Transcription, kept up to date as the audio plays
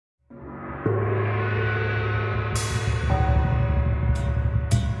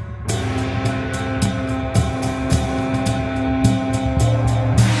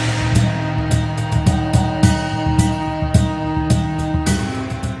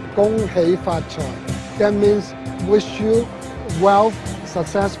恭喜發財. That means wish you wealth,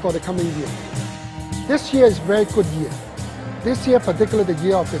 success for the coming year. This year is a very good year. This year, particularly the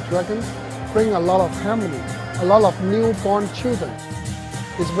year of the dragon, bring a lot of harmony, a lot of newborn children.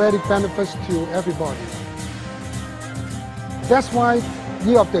 It's very beneficial to everybody. That's why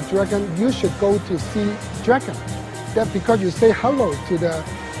year of the dragon, you should go to see dragon. That's because you say hello to the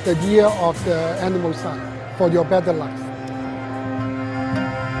year of the animal sign for your better life.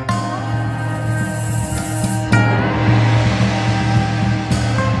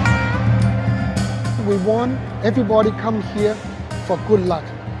 We want everybody come here for good luck,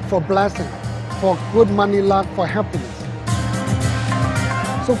 for blessing, for good money luck, for happiness.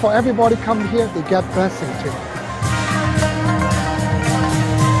 So for everybody come here, they get blessing too.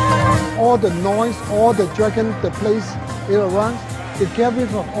 All the noise, all the dragon, the place it runs, they get rid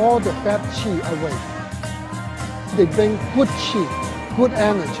of all the bad chi away. They bring good chi, good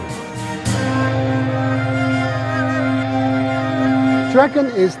energy. Dragon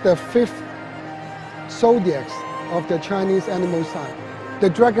is the 5th zodiac of the Chinese animal sign. The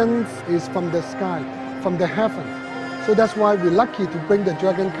dragon is from the sky, from the heaven. So that's why we're lucky to bring the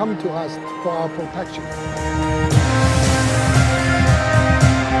dragon come to us for our protection.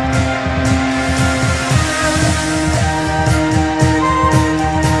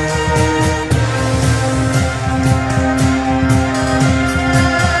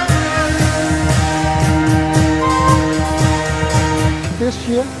 This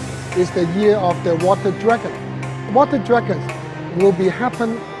year is the year of the water dragon. Water dragons will be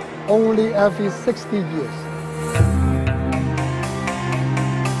happen only every 60 years.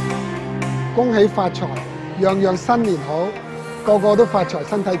 恭喜發財，樣樣新年好，個個都發財，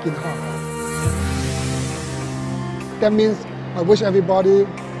身體健康。That means I wish everybody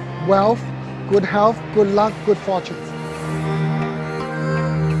wealth, good health, good luck, good fortune.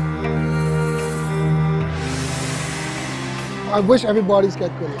 I wish everybody's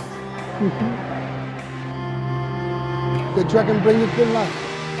get good luck. The dragon bring you good luck.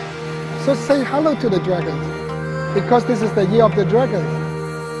 So say hello to the dragons, because this is the year of the dragons.